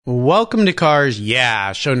Welcome to Cars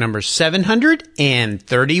Yeah, show number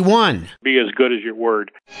 731. Be as good as your word.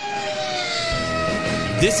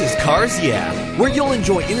 This is Cars Yeah, where you'll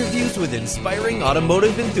enjoy interviews with inspiring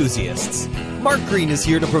automotive enthusiasts. Mark Green is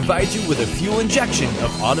here to provide you with a fuel injection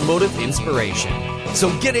of automotive inspiration. So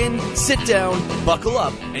get in, sit down, buckle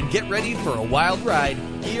up, and get ready for a wild ride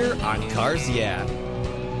here on Cars Yeah.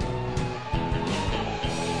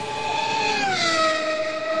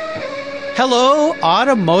 Hello,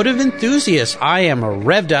 automotive enthusiasts. I am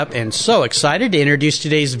revved up and so excited to introduce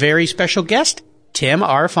today's very special guest, Tim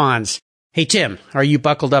Arfons. Hey, Tim, are you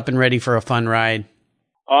buckled up and ready for a fun ride?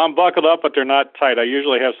 I'm buckled up, but they're not tight. I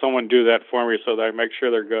usually have someone do that for me so that I make sure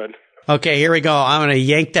they're good. Okay, here we go. I'm going to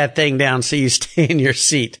yank that thing down so you stay in your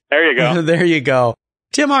seat. There you go. There you go.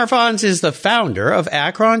 Tim Arfons is the founder of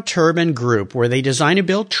Acron Turbine Group, where they design and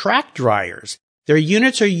build track dryers. Their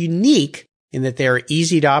units are unique in that they are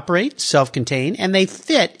easy to operate, self-contained, and they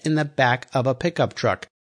fit in the back of a pickup truck.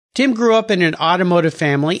 Tim grew up in an automotive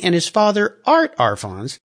family, and his father, Art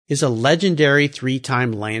Arfons, is a legendary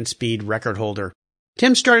 3-time land speed record holder.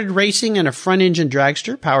 Tim started racing in a front-engine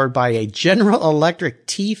dragster powered by a General Electric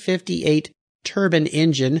T58 turbine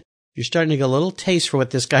engine. You're starting to get a little taste for what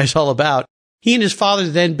this guy's all about. He and his father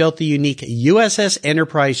then built the unique USS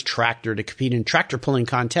Enterprise tractor to compete in tractor pulling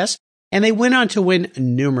contests, and they went on to win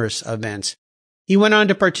numerous events. He went on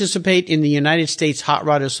to participate in the United States Hot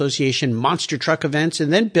Rod Association monster truck events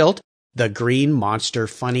and then built the Green Monster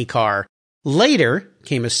Funny Car. Later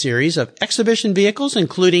came a series of exhibition vehicles,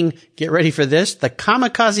 including, get ready for this, the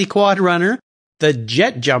Kamikaze Quad Runner, the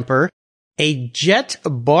Jet Jumper, a Jet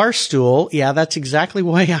Bar Stool. Yeah, that's exactly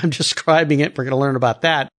why I'm describing it. We're going to learn about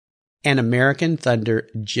that. And American Thunder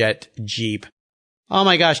Jet Jeep. Oh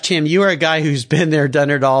my gosh, Tim, you are a guy who's been there, done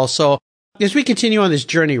it all. So as we continue on this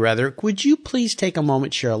journey, would you please take a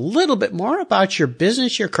moment to share a little bit more about your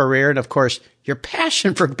business, your career, and of course, your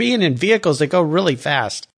passion for being in vehicles that go really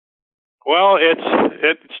fast? Well, it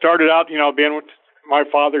started out, being with my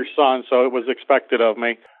father's son, so it was expected of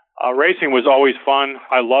me. Racing was always fun.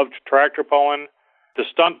 I loved tractor pulling. The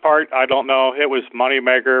stunt part, I don't know. It was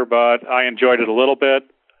moneymaker, but I enjoyed it a little bit.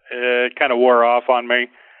 It kind of wore off on me.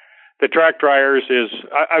 The track dryers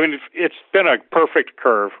it's been a perfect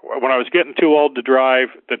curve. When I was getting too old to drive,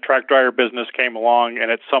 the track dryer business came along, and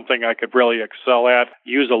it's something I could really excel at,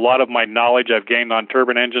 use a lot of my knowledge I've gained on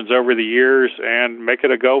turbine engines over the years, and make it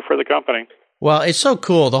a go for the company. Well, it's so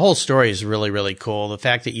cool. The whole story is really, really cool. The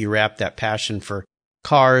fact that you wrap that passion for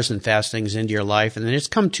cars and fast things into your life, and then it's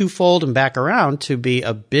come twofold and back around to be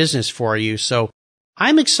a business for you. So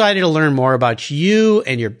I'm excited to learn more about you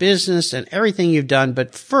and your business and everything you've done.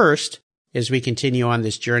 But first, as we continue on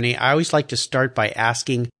this journey, I always like to start by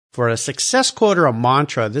asking for a success quote or a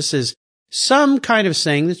mantra. This is some kind of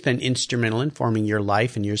saying that's been instrumental in forming your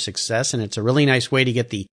life and your success. And it's a really nice way to get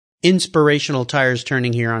the inspirational tires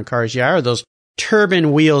turning here on Cars Yeah, or those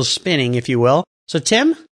turbine wheels spinning, if you will. So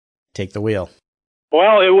Tim, take the wheel.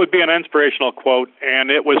 Well, it would be an inspirational quote, and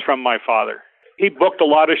it was from my father. He booked a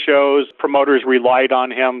lot of shows. Promoters relied on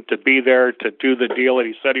him to be there to do the deal that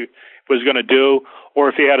he said he was going to do, or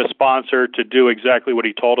if he had a sponsor, to do exactly what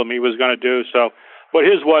he told him he was going to do. So what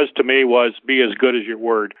his was to me was be as good as your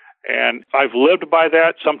word. And I've lived by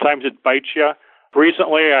that. Sometimes it bites you.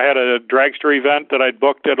 Recently, I had a dragster event that I'd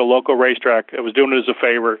booked at a local racetrack. I was doing it as a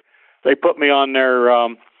favor. They put me on their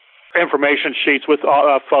information sheets with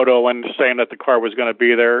a photo and saying that the car was going to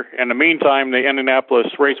be there. In the meantime, the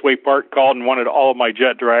Indianapolis Raceway Park called and wanted all of my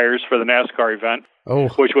jet dryers for the NASCAR event,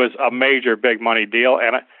 which was a major big money deal.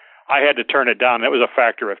 And I had to turn it down. It was a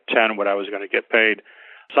factor of 10 what I was going to get paid.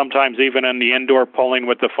 Sometimes even in the indoor pulling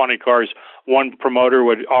with the funny cars, one promoter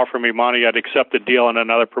would offer me money. I'd accept the deal, and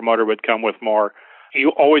another promoter would come with more.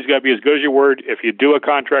 You always got to be as good as your word. If you do a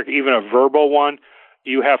contract, even a verbal one,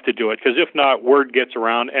 you have to do it, because if not, word gets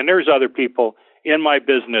around. And there's other people in my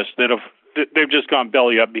business they've just gone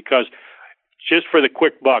belly up because just for the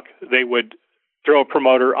quick buck, they would throw a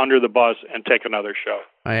promoter under the bus and take another show.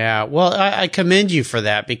 Yeah, well, I commend you for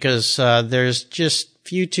that, because there's just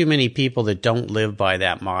few too many people that don't live by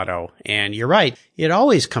that motto. And you're right, it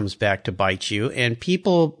always comes back to bite you, and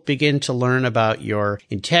people begin to learn about your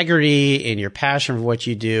integrity and your passion for what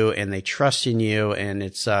you do, and they trust in you, and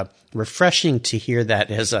it's refreshing to hear that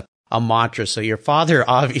as a mantra. So your father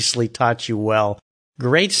obviously taught you well.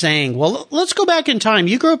 Great saying. Well, let's go back in time.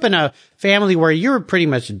 You grew up in a family where you were pretty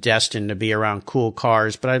much destined to be around cool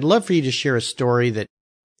cars, but I'd love for you to share a story that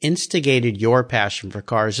instigated your passion for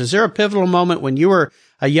cars. Is there a pivotal moment when you were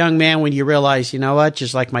a young man when you realized, you know what,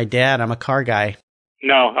 just like my dad, I'm a car guy?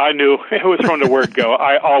 No, I knew. It was from the word go.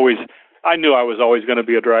 I always I knew I was always going to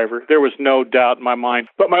be a driver. There was no doubt in my mind.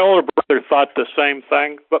 But my older brother thought the same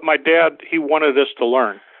thing. But my dad, he wanted us to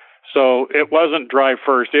learn. So it wasn't drive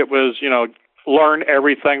first. It was, learn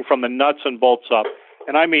everything from the nuts and bolts up.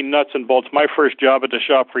 And I mean nuts and bolts. My first job at the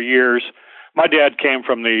shop for years, my dad came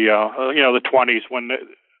from the 20s when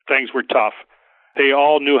things were tough. They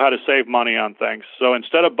all knew how to save money on things. So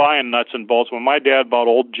instead of buying nuts and bolts, when my dad bought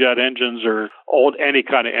old jet engines or old any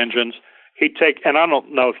kind of engines, he'd take, and I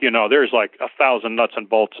don't know if you know, there's like 1,000 nuts and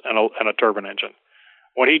bolts in a turbine engine.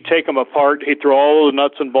 When he'd take them apart, he'd throw all the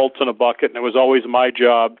nuts and bolts in a bucket, and it was always my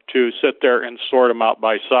job to sit there and sort them out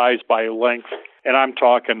by size, by length. And I'm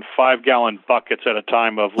talking 5-gallon buckets at a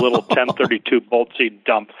time of little 1032 bolts he'd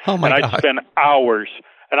dump. Oh my and I'd spend hours.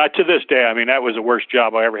 And to this day, I mean, that was the worst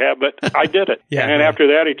job I ever had, but I did it. Yeah, and then after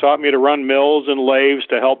that, he taught me to run mills and lathes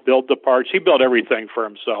to help build the parts. He built everything for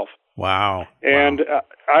himself. Wow. And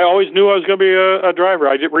I always knew I was going to be a driver.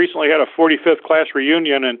 I recently had a 45th class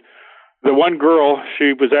reunion, and the one girl,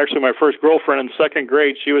 she was actually my first girlfriend in second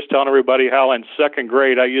grade. She was telling everybody how in second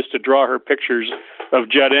grade I used to draw her pictures of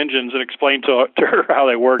jet engines and explain to her how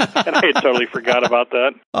they worked. And I had totally forgot about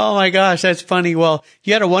that. Oh my gosh, that's funny. Well,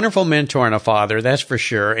 you had a wonderful mentor and a father, that's for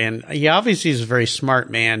sure. And he obviously is a very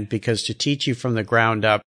smart man, because to teach you from the ground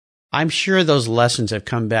up, I'm sure those lessons have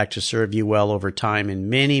come back to serve you well over time in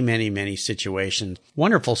many, many, many situations.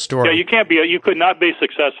 Wonderful story. Yeah, you could not be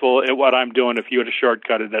successful at what I'm doing if you had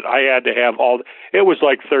shortcutted it. I had to have it was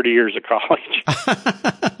like 30 years of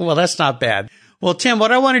college. Well, that's not bad. Well, Tim,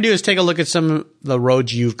 what I want to do is take a look at some of the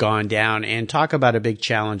roads you've gone down and talk about a big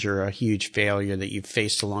challenge or a huge failure that you've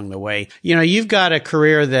faced along the way. You've got a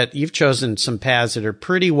career that you've chosen some paths that are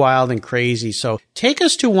pretty wild and crazy. So take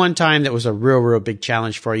us to one time that was a real, real big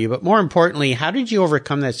challenge for you. But more importantly, how did you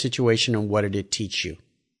overcome that situation, and what did it teach you?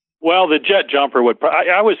 Well, the jet jumper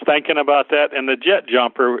I was thinking about that, and the jet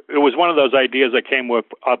jumper, it was one of those ideas I came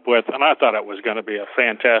up with, and I thought it was going to be a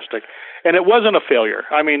fantastic. And it wasn't a failure.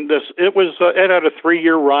 I mean, it had a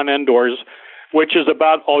 3-year run indoors, which is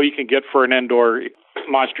about all you can get for an indoor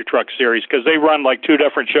monster truck series, because they run like 2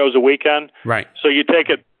 different shows a weekend. Right. So you take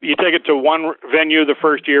it to one venue the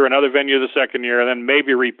first year, another venue the second year, and then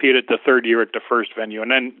maybe repeat it the third year at the first venue,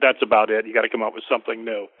 and then that's about it. You got to come up with something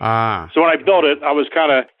new. So when I built it, I was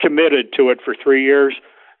kind of committed to it for 3 years,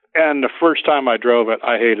 and the first time I drove it,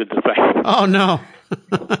 I hated the thing. Oh no.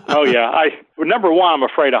 Oh yeah. Number one, I'm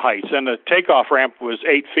afraid of heights, and the takeoff ramp was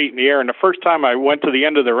 8 feet in the air. And the first time I went to the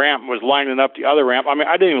end of the ramp and was lining up the other ramp, I mean,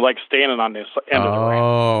 I didn't even like standing on this end of the ramp.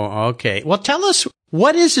 Oh, okay. Well, tell us,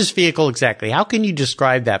 what is this vehicle exactly? How can you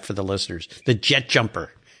describe that for the listeners? The jet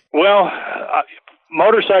jumper. Well,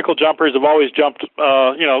 motorcycle jumpers have always jumped,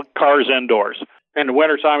 cars indoors. In the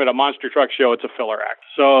wintertime at a monster truck show, it's a filler act.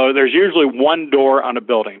 So there's usually one door on a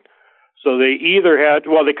building. So they either had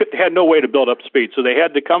no way to build up speed. So they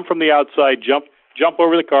had to come from the outside, jump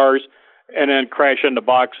over the cars, and then crash into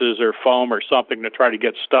boxes or foam or something to try to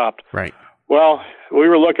get stopped. Right. Well, we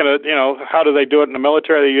were looking at, how do they do it in the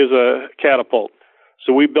military? They use a catapult.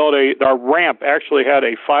 So we built our ramp actually had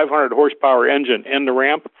a 500 horsepower engine in the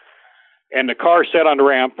ramp, and the car sat on the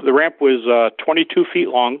ramp. The ramp was 22 feet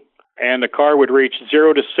long, and the car would reach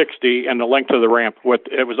 0 to 60 in the length of the ramp.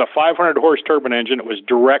 It was a 500 horse turbine engine. It was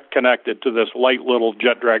direct connected to this light little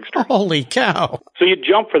jet dragster. Holy cow! So you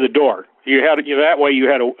jump for the door. That way you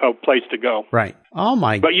had a place to go. Right. Oh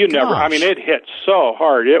my! But you never. I mean, it hit so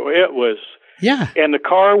hard. It was. Yeah. And the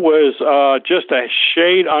car was just a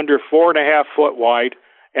shade under 4.5 foot wide,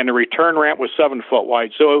 and the return ramp was 7 foot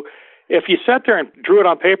wide. So if you sat there and drew it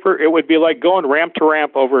on paper, it would be like going ramp to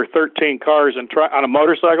ramp over 13 cars and on a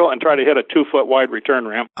motorcycle and try to hit a 2 foot wide return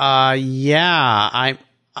ramp. Yeah.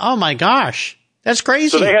 Oh my gosh. That's crazy.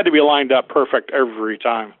 So they had to be lined up perfect every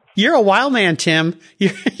time. You're a wild man, Tim.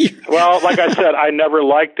 Well, like I said, I never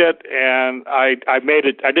liked it, and I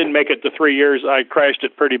didn't make it to 3 years. I crashed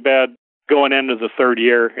it pretty bad going into the third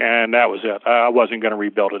year, and that was it. I wasn't going to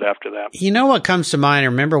rebuild it after that. You know what comes to mind? I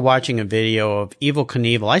remember watching a video of Evel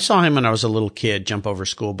Knievel. I saw him when I was a little kid jump over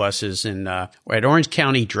school buses at Orange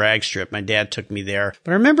County Drag Strip. My dad took me there.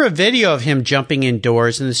 But I remember a video of him jumping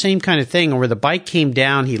indoors and the same kind of thing where the bike came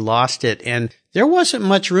down, he lost it, and there wasn't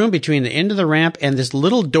much room between the end of the ramp and this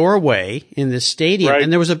little doorway in this stadium. Right. And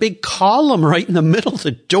there was a big column right in the middle of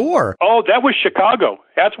the door. Oh, that was Chicago.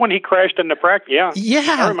 That's when he crashed into practice. Yeah.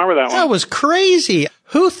 I remember that one. That was crazy.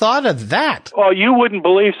 Who thought of that? Well, you wouldn't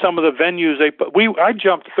believe some of the venues they put. I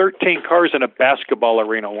jumped 13 cars in a basketball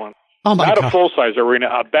arena once. Oh, my God. Not a full-size arena,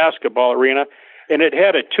 a basketball arena. And it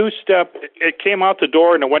had a 2-step. It came out the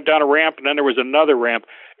door and it went down a ramp, and then there was another ramp.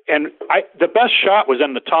 And the best shot was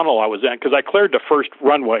in the tunnel I was in because I cleared the first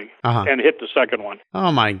runway and hit the second one.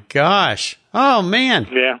 Oh, my gosh. Oh, man.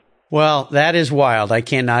 Yeah. Well, that is wild. I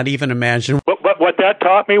cannot even imagine. But what that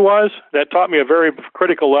taught me a very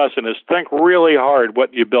critical lesson is think really hard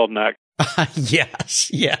what you build next. Yes.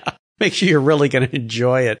 Yeah. Make sure you're really going to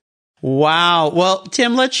enjoy it. Wow. Well,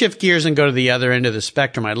 Tim, let's shift gears and go to the other end of the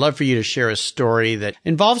spectrum. I'd love for you to share a story that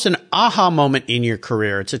involves an aha moment in your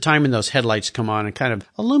career. It's a time when those headlights come on and kind of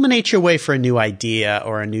illuminate your way for a new idea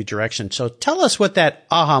or a new direction. So tell us what that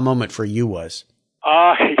aha moment for you was.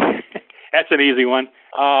 That's an easy one.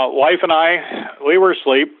 Wife and I, we were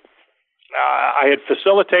asleep. I had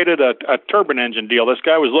facilitated a turbine engine deal. This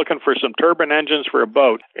guy was looking for some turbine engines for a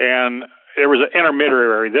boat, and there was an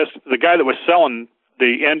intermediary. The guy that was selling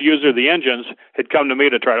the end user of the engines had come to me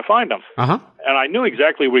to try to find them. And I knew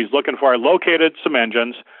exactly what he's looking for. I located some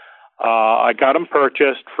engines. I got them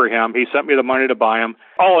purchased for him. He sent me the money to buy them.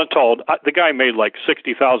 All in told, the guy made like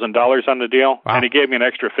 $60,000 on the deal, and he gave me an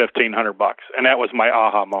extra $1,500. And that was my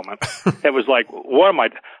aha moment. It was like,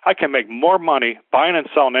 I can make more money buying and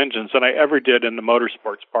selling engines than I ever did in the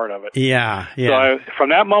motorsports part of it. Yeah. So from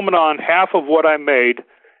that moment on, half of what I made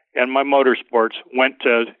in my motorsports went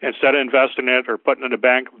to, instead of investing in it or putting it in the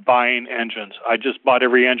bank, buying engines. I just bought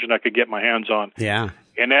every engine I could get my hands on. Yeah.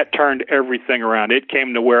 And that turned everything around. It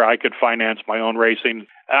came to where I could finance my own racing.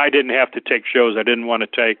 I didn't have to take shows I didn't want to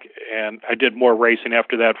take, and I did more racing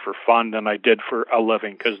after that for fun than I did for a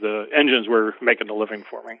living because the engines were making a living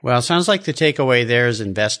for me. Well, it sounds like the takeaway there is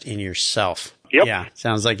invest in yourself. Yep. Yeah,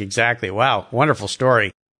 sounds like exactly. Wow, wonderful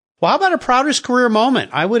story. Well, how about a proudest career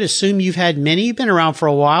moment? I would assume you've had many. You've been around for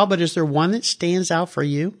a while, but is there one that stands out for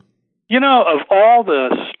you? You know, of all the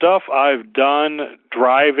stuff I've done,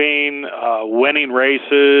 driving, winning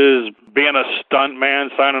races, being a stuntman,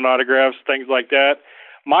 signing autographs, things like that,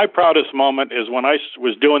 my proudest moment is when I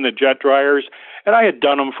was doing the jet dryers, and I had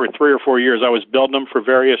done them for 3 or 4 years. I was building them for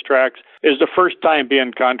various tracks. It was the first time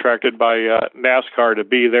being contracted by NASCAR to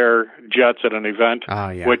be their jets at an event,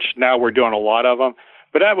 which now we're doing a lot of them.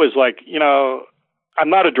 But that was like, you know, I'm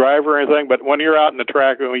not a driver or anything, but when you're out in the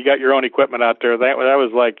track and you got your own equipment out there, that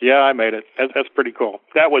was like, yeah, I made it. That's pretty cool.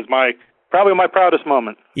 That was probably my proudest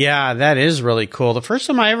moment. Yeah, that is really cool. The first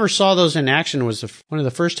time I ever saw those in action was one of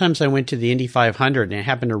the first times I went to the Indy 500, and it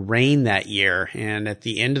happened to rain that year. And at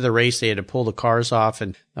the end of the race, they had to pull the cars off,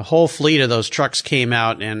 and the whole fleet of those trucks came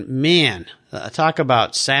out. And man, talk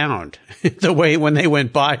about sound. The way when they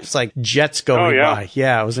went by, it's like jets going by.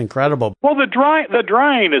 Yeah, it was incredible. Well, the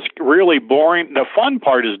drying is really boring. The fun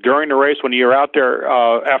part is during the race when you're out there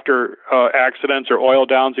after accidents or oil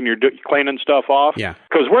downs and you're cleaning stuff off. Yeah.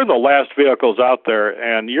 Because we're the last vehicles out there,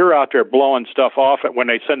 and you're out there blowing stuff off when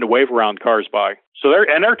they send the wave around cars by. So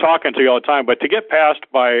they're talking to you all the time, but to get passed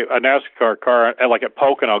by a NASCAR car like at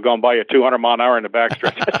Pocono going by at 200 mile an hour in the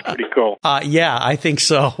backstretch, that's pretty cool. Yeah, I think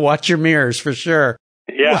so. Watch your mirrors for sure.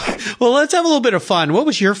 Yeah. Well, let's have a little bit of fun. What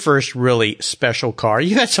was your first really special car?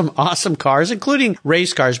 You had some awesome cars, including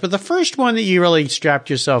race cars, but the first one that you really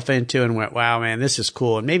strapped yourself into and went, wow, man, this is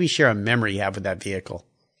cool. And maybe share a memory you have with that vehicle.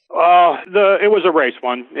 It was a race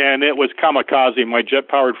one, and it was Kamikaze, my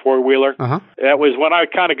jet-powered four-wheeler. That was when I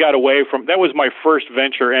kind of got away from, that was my first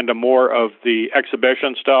venture into more of the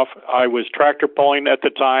exhibition stuff. I was tractor pulling at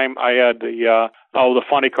the time. I had the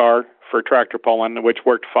funny car for tractor pulling, which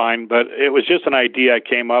worked fine, but it was just an idea I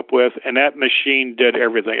came up with, and that machine did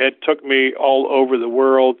everything. It took me all over the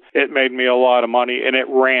world. It made me a lot of money, and it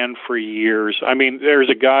ran for years. I mean, there's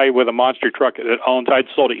a guy with a monster truck that owns,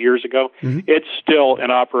 I'd sold it years ago. It's still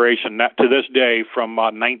in operation to this day from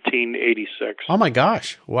 1986. Oh my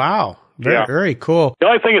gosh. Wow. Very cool. The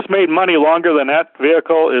only thing that's made money longer than that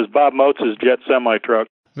vehicle is Bob Motz's jet semi-truck.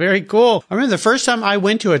 Very cool. I remember the first time I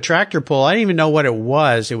went to a tractor pull, I didn't even know what it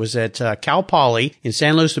was. It was at Cal Poly in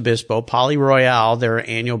San Luis Obispo, Poly Royale, their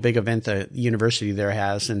annual big event the university there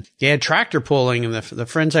has. And they had tractor pulling, and the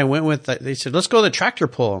friends I went with, they said, let's go to the tractor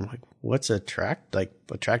pull. I'm like, what's a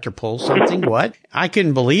tractor pull something? What? I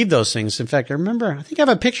couldn't believe those things. In fact, I think I have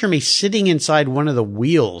a picture of me sitting inside one of the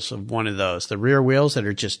wheels of one of those, the rear wheels that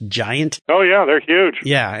are just giant. Oh yeah, they're huge.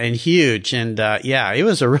 Yeah, and huge. And it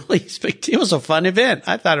was it was a fun event.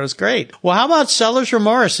 I thought it was great. Well, how about seller's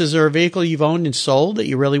remorse? Is there a vehicle you've owned and sold that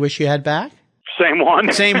you really wish you had back? Same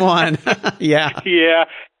one. Same one. Yeah. Yeah.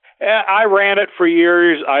 I ran it for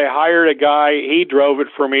years. I hired a guy. He drove it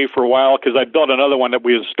for me for a while because I built another one that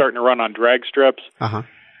we was starting to run on drag strips.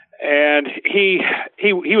 And he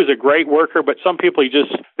was a great worker, but some people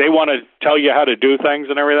they want to tell you how to do things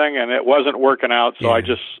and everything, and it wasn't working out. So I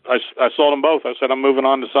sold them both. I said I'm moving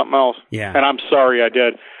on to something else. Yeah. And I'm sorry I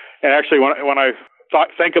did. And actually, when I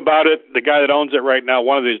think about it. The guy that owns it right now,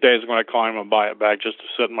 one of these days I'm going to call him and buy it back just to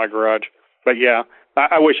sit in my garage. But yeah,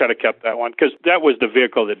 I wish I'd have kept that one because that was the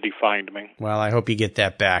vehicle that defined me. Well, I hope you get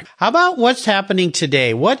that back. How about what's happening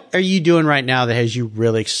today? What are you doing right now that has you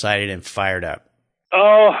really excited and fired up?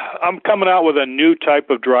 Oh, I'm coming out with a new type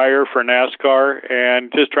of dryer for NASCAR and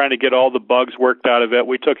just trying to get all the bugs worked out of it.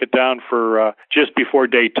 We took it down for just before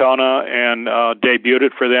Daytona and debuted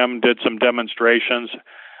it for them, did some demonstrations.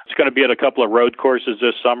 It's going to be at a couple of road courses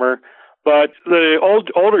this summer. But the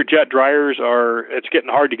older jet dryers it's getting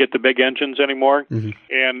hard to get the big engines anymore,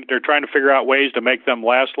 and they're trying to figure out ways to make them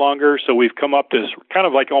last longer. So we've come up with this kind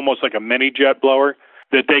of like almost like a mini jet blower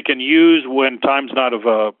that they can use when time's not of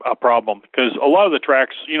a problem. Because a lot of the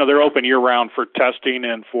tracks, they're open year-round for testing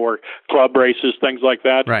and for club races, things like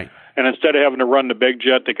that. Right. And instead of having to run the big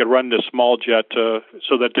jet, they could run the small jet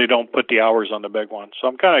so that they don't put the hours on the big one. So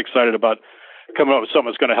I'm kind of excited about coming up with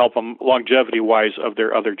something that's going to help them longevity-wise of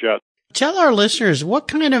their other jets. Tell our listeners, what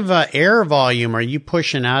kind of air volume are you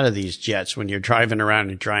pushing out of these jets when you're driving around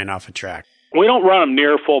and drying off a track? We don't run them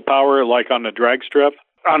near full power like on the drag strip.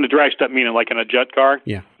 On the drag strip, meaning like in a jet car.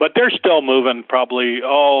 Yeah. But they're still moving probably,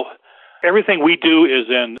 everything we do is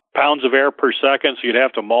in pounds of air per second, so you'd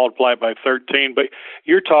have to multiply it by 13. But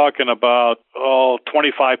you're talking about,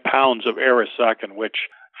 25 pounds of air a second, which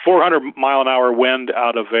 400-mile-an-hour wind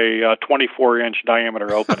out of a 24-inch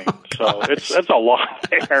diameter opening. So it's a lot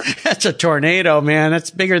of air. That's a tornado, man.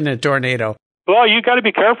 That's bigger than a tornado. Well, you got to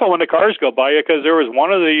be careful when the cars go by you because there was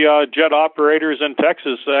one of the jet operators in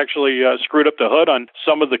Texas actually screwed up the hood on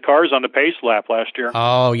some of the cars on the pace lap last year.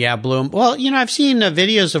 Oh, yeah, blew 'em. Well, I've seen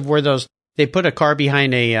videos of where they put a car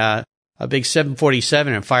behind a big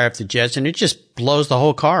 747 and fire up the jets, and it just blows the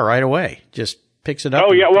whole car right away. Just picks it up.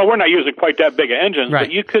 Oh, yeah. Well, we're not using quite that big of engines, right.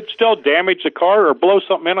 But you could still damage the car or blow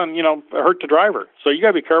something in and, hurt the driver. So you got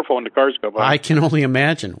to be careful when the cars go by. I can only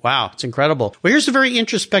imagine. Wow, it's incredible. Well, here's a very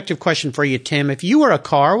introspective question for you, Tim. If you were a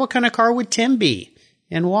car, what kind of car would Tim be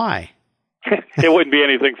and why? It wouldn't be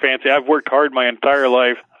anything fancy. I've worked hard my entire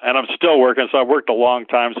life, and I'm still working, so I've worked a long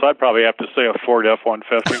time. So I'd probably have to say a Ford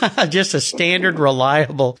F-150. Just a standard,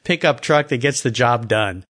 reliable pickup truck that gets the job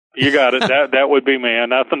done. You got it. That would be me.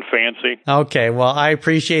 Nothing fancy. Okay. Well, I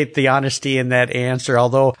appreciate the honesty in that answer,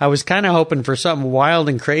 although I was kind of hoping for something wild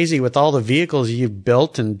and crazy with all the vehicles you've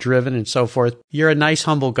built and driven and so forth. You're a nice,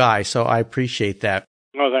 humble guy, so I appreciate that.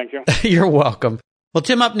 Oh, thank you. You're welcome. Well,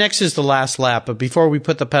 Tim, up next is the last lap, but before we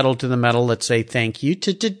put the pedal to the metal, let's say thank you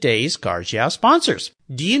to today's Cars Yeah sponsors.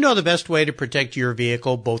 Do you know the best way to protect your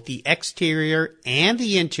vehicle, both the exterior and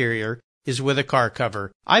the interior, is with a car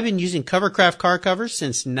cover? I've been using Covercraft car covers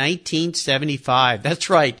since 1975.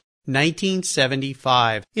 That's right,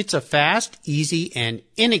 1975. It's a fast, easy, and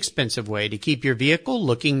inexpensive way to keep your vehicle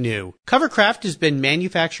looking new. Covercraft has been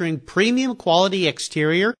manufacturing premium quality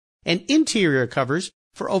exterior and interior covers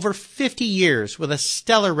for over 50 years with a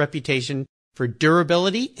stellar reputation for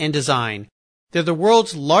durability and design. They're the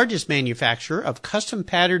world's largest manufacturer of custom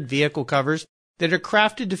patterned vehicle covers that are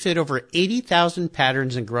crafted to fit over 80,000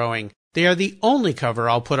 patterns and growing. They are the only cover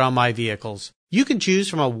I'll put on my vehicles. You can choose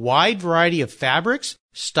from a wide variety of fabrics,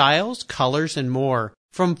 styles, colors, and more.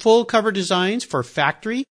 From full cover designs for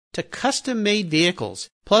factory to custom-made vehicles,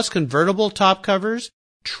 plus convertible top covers,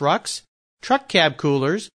 trucks, truck cab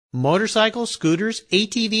coolers, motorcycles, scooters,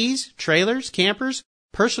 ATVs, trailers, campers,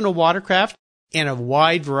 personal watercraft, and a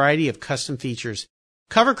wide variety of custom features.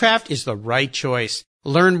 Covercraft is the right choice.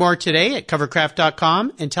 Learn more today at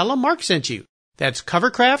covercraft.com and tell them Mark sent you. That's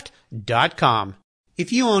covercraft.com.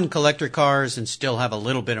 If you own collector cars and still have a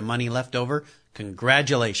little bit of money left over,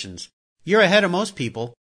 congratulations. You're ahead of most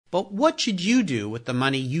people. But what should you do with the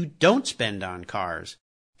money you don't spend on cars?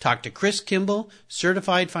 Talk to Chris Kimball,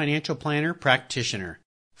 Certified Financial Planner Practitioner.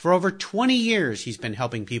 For over 20 years, he's been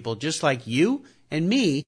helping people just like you and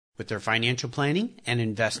me with their financial planning and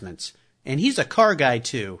investments. And he's a car guy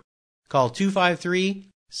too. Call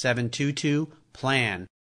 253-722-PLAN.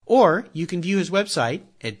 Or you can view his website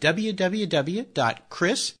at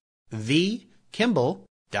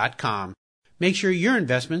www.chrisvkimball.com. Make sure your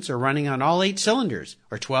investments are running on all 8 cylinders,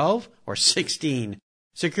 or 12, or 16.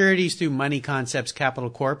 Securities through Money Concepts Capital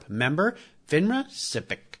Corp. Member, FINRA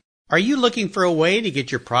SIPC. Are you looking for a way to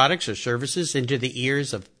get your products or services into the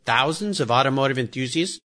ears of thousands of automotive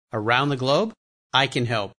enthusiasts around the globe? I can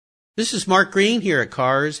help. This is Mark Green here at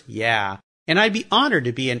Cars Yeah, and I'd be honored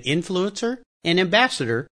to be an influencer and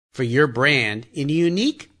ambassador for your brand in a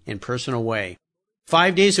unique and personal way.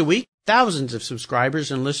 5 days a week, thousands of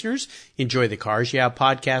subscribers and listeners enjoy the Cars Yeah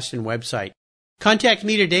podcast and website. Contact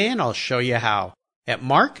me today and I'll show you how at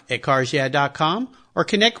mark@carsyeah.com or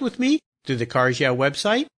connect with me through the Cars Yeah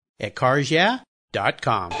website at carsyeah.com.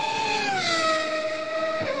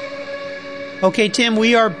 Okay, Tim,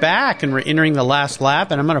 we are back and we're entering the last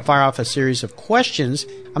lap, and I'm going to fire off a series of questions.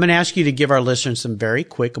 I'm going to ask you to give our listeners some very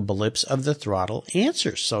quick blips of the throttle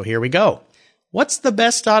answers. So here we go. What's the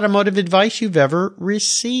best automotive advice you've ever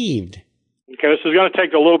received? Okay, this is going to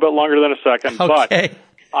take a little bit longer than a second, but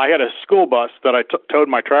I had a school bus that I towed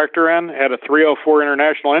my tractor in, had a 304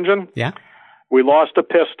 International engine. Yeah. We lost a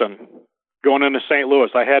piston going into St. Louis.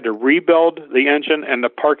 I had to rebuild the engine in the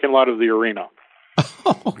parking lot of the arena.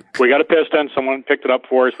 We got a piston. Someone picked it up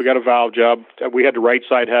for us. We got a valve job. We had the right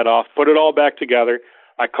side head off, put it all back together.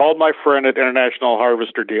 I called my friend at International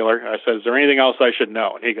Harvester Dealer. I said, is there anything else I should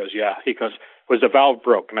know? And he goes, yeah. He goes, was the valve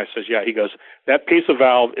broke? And I says, yeah. He goes, that piece of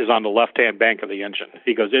valve is on the left-hand bank of the engine.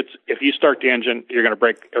 He goes, if you start the engine, you're going to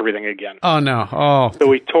break everything again. Oh, no. Oh. So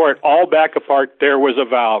we tore it all back apart. There was a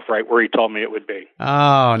valve right where he told me it would be.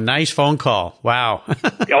 Oh, nice phone call. Wow.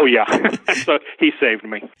 Oh, yeah. So he saved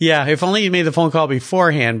me. Yeah, if only you made the phone call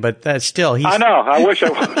beforehand, but that's still. I know. I wish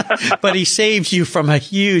I would. But he saved you from a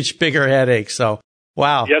huge, bigger headache. So,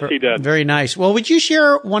 wow. Yes, he did. Very nice. Well, would you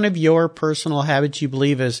share one of your personal habits you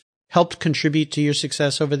believe has helped contribute to your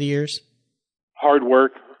success over the years? Hard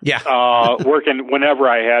work. Yeah. Working whenever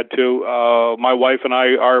I had to. My wife and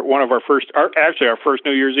I are our first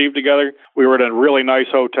New Year's Eve together. We were at a really nice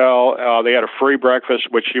hotel. They had a free breakfast,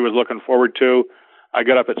 which she was looking forward to. I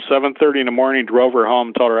got up at 7:30 in the morning, drove her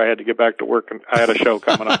home, told her I had to get back to work, and I had a show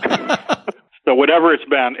coming up. So whatever it's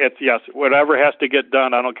been, whatever has to get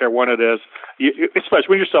done. I don't care when it is. Especially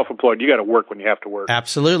when you're self-employed, you got to work when you have to work.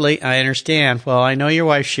 Absolutely, I understand. Well, I know your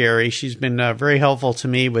wife Sherry. She's been very helpful to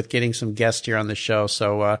me with getting some guests here on the show.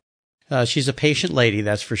 So she's a patient lady,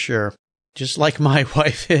 that's for sure. Just like my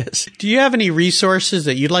wife is. Do you have any resources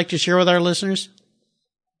that you'd like to share with our listeners?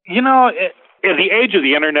 You know, the age of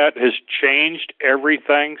the internet has changed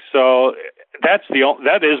everything. So that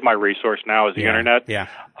is my resource now, is the internet. Yeah.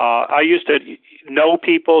 I used to know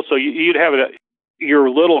people, so you'd have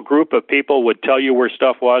your little group of people would tell you where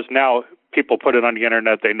stuff was. Now people put it on the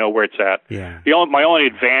internet; they know where it's at. Yeah. My only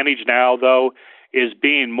advantage now, though, is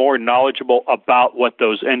being more knowledgeable about what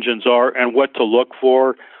those engines are and what to look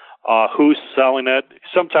for, who's selling it.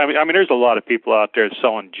 Sometimes, there's a lot of people out there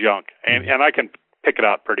selling junk, and I can pick it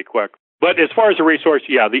out pretty quick. But as far as a resource,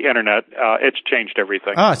 yeah, the internet, it's changed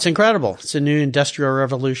everything. Oh, it's incredible. It's a new industrial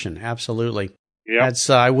revolution. Absolutely. Yeah.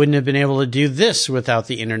 I wouldn't have been able to do this without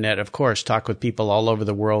the internet, of course, talk with people all over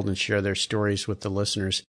the world and share their stories with the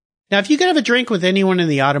listeners. Now, if you could have a drink with anyone in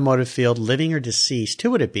the automotive field, living or deceased,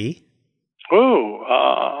 who would it be? Ooh,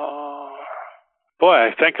 boy,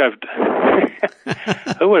 I think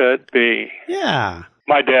who would it be? Yeah.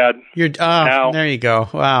 My dad. There you go.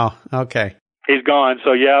 Wow. Okay. He's gone,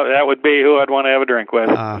 so yeah, that would be who I'd want to have a drink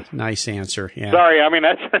with. Nice answer. Yeah. Sorry,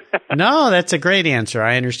 that's... No, that's a great answer.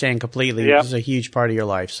 I understand completely. Yep. This is a huge part of your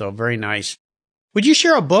life, so very nice. Would you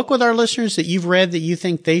share a book with our listeners that you've read that you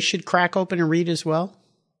think they should crack open and read as well?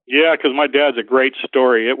 Yeah, because my dad's a great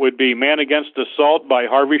story. It would be Man Against Assault by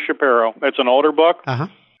Harvey Shapiro. It's an older book. Uh-huh.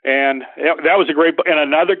 And that was a great book. And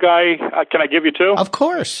another guy, can I give you two? Of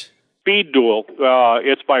course. Speed Duel.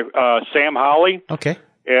 It's by Sam Hawley. Okay.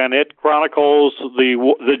 And it chronicles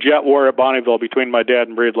the jet war at Bonneville between my dad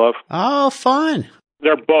and Breedlove. Oh, fun.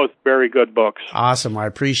 They're both very good books. Awesome. I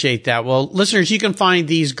appreciate that. Well, listeners, you can find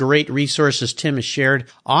these great resources Tim has shared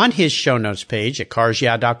on his show notes page at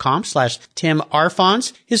carsyeah.com/Tim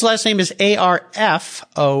Arfons. His last name is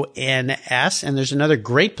Arfons, and there's another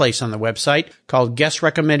great place on the website called Guest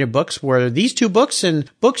Recommended Books, where these two books and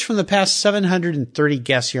books from the past 730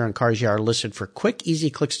 guests here on Cars Yeah are listed for quick, easy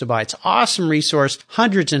clicks to buy. It's an awesome resource.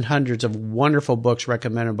 Hundreds and hundreds of wonderful books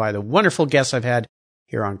recommended by the wonderful guests I've had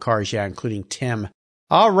here on Cars Yeah, including Tim.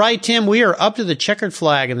 All right, Tim, we are up to the checkered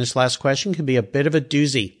flag, and this last question could be a bit of a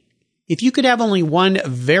doozy. If you could have only one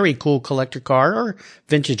very cool collector car or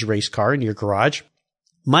vintage race car in your garage,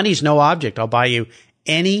 money's no object. I'll buy you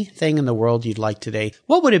anything in the world you'd like today.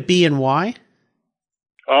 What would it be and why?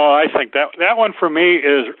 Oh, I think that one for me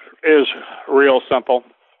is real simple.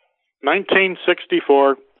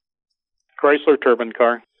 1964 Chrysler Turbine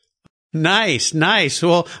car. Nice, nice.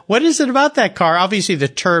 Well, what is it about that car? Obviously, the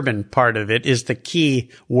turbine part of it is the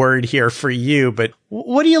key word here for you, but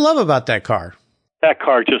what do you love about that car? That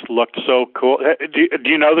car just looked so cool. Do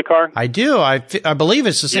you know the car? I do. I believe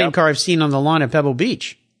it's the same car I've seen on the lawn at Pebble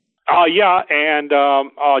Beach. Yeah, and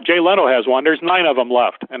Jay Leno has one. There's 9 of them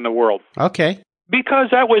left in the world. Okay. Because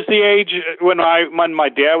that was the age when my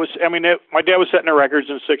dad was, my dad was setting the records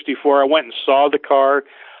in 64. I went and saw the car.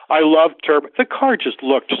 I love Turbine. The car just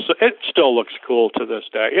looked, it still looks cool to this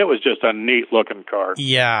day. It was just a neat looking car.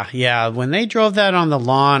 Yeah. When they drove that on the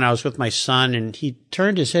lawn, I was with my son, and he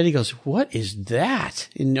turned his head. He goes, "What is that?"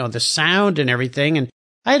 And, the sound and everything. And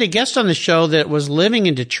I had a guest on the show that was living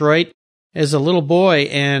in Detroit as a little boy,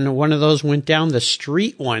 and one of those went down the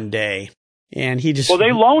street one day. And he just... Well,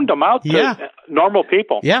 they loaned them out to normal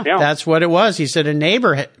people. Yeah, that's what it was. He said a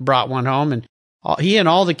neighbor brought one home, and he and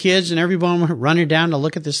all the kids and everyone were running down to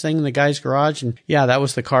look at this thing in the guy's garage. And yeah, that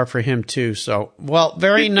was the car for him too. So, well,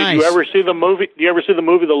 very nice. Did you ever see the movie? Do you ever see the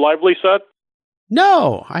movie The Lively Set?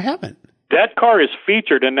 No, I haven't. That car is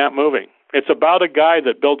featured in that movie. It's about a guy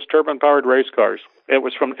that builds turbine-powered race cars. And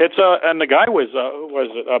the guy was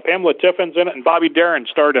Pamela Tiffin's in it, and Bobby Darin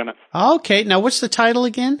starred in it. Okay, now what's the title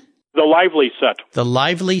again? The Lively Set. The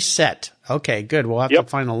Lively Set. Okay, good. We'll have to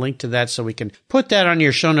find a link to that so we can put that on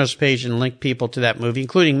your show notes page and link people to that movie,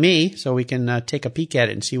 including me, so we can take a peek at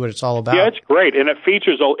it and see what it's all about. Yeah, it's great, and it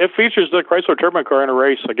features the Chrysler turbine car in a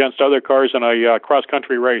race against other cars in a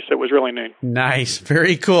cross-country race. It was really neat. Nice.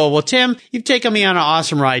 Very cool. Well, Tim, you've taken me on an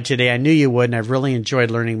awesome ride today. I knew you would, and I've really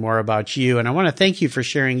enjoyed learning more about you. And I want to thank you for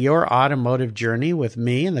sharing your automotive journey with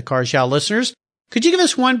me and the Cars Yeah listeners. Could you give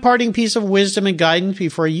us one parting piece of wisdom and guidance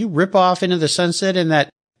before you rip off into the sunset in that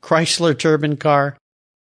Chrysler turbine car?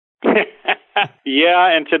 Yeah,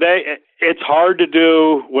 and today it's hard to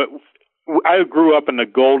do. I grew up in the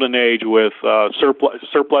golden age with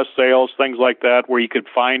surplus sales, things like that, where you could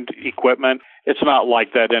find equipment. It's not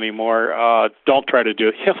like that anymore. Don't try to do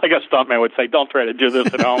it. Like a stuntman would say, don't try to do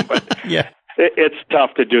this at home. But yeah, it's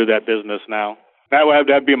tough to do that business now.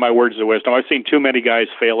 That'd be my words of wisdom. I've seen too many guys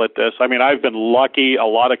fail at this. I mean, I've been lucky. A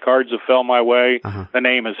lot of cards have fell my way. The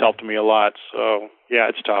name has helped me a lot. So, yeah,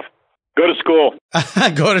 it's tough. Go to school.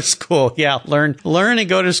 Go to school. Yeah, learn and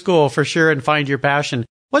go to school for sure and find your passion.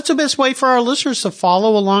 What's the best way for our listeners to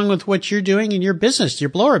follow along with what you're doing in your business, your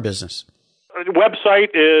blower business? The website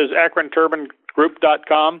is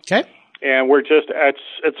akronturbinegroup.com. Okay. And we're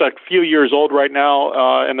it's a few years old right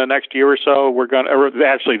now. In the next year or so,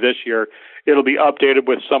 actually this year, it'll be updated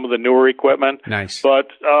with some of the newer equipment. Nice. But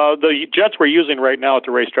the jets we're using right now at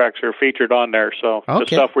the racetracks are featured on there. So the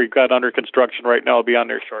stuff we've got under construction right now will be on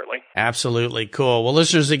there shortly. Absolutely. Cool. Well,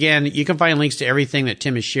 listeners, again, you can find links to everything that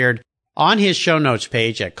Tim has shared on his show notes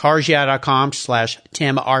page at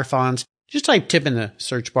carsyeah.com/Tim Arfons. Just type Tim in the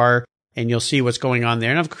search bar and you'll see what's going on there.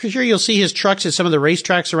 And I'm sure you'll see his trucks at some of the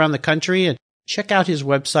racetracks around the country, and check out his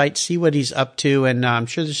website, see what he's up to. And I'm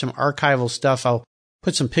sure there's some archival stuff. I'll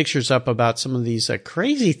put some pictures up about some of these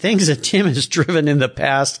crazy things that Tim has driven in the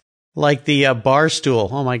past, like the bar stool.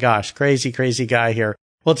 Oh my gosh, crazy guy here.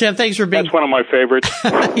 Well, Tim, thanks for being... That's one of my favorites.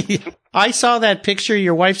 I saw that picture.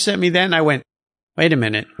 Your wife sent me that, and I went, wait a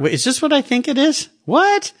minute. Is this what I think it is?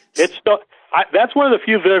 What? That's one of the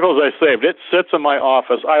few vehicles I saved. It sits in my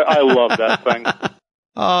office. I love that thing.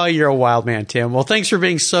 Oh, you're a wild man, Tim. Well, thanks for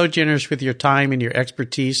being so generous with your time and your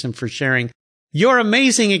expertise and for sharing your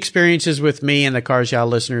amazing experiences with me and the Cars Yeah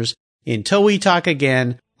listeners. Until we talk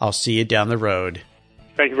again, I'll see you down the road.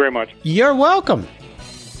 Thank you very much. You're welcome.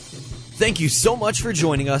 Thank you so much for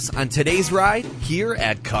joining us on today's ride here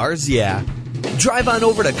at Cars Yeah. Drive on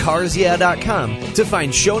over to carsyeah.com to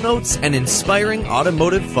find show notes and inspiring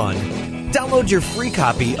automotive fun. Download your free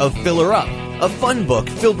copy of Filler Up, a fun book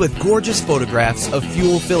filled with gorgeous photographs of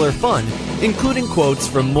fuel filler fun, including quotes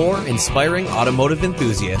from more inspiring automotive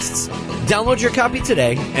enthusiasts. Download your copy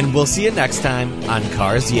today, and we'll see you next time on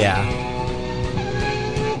Cars Yeah.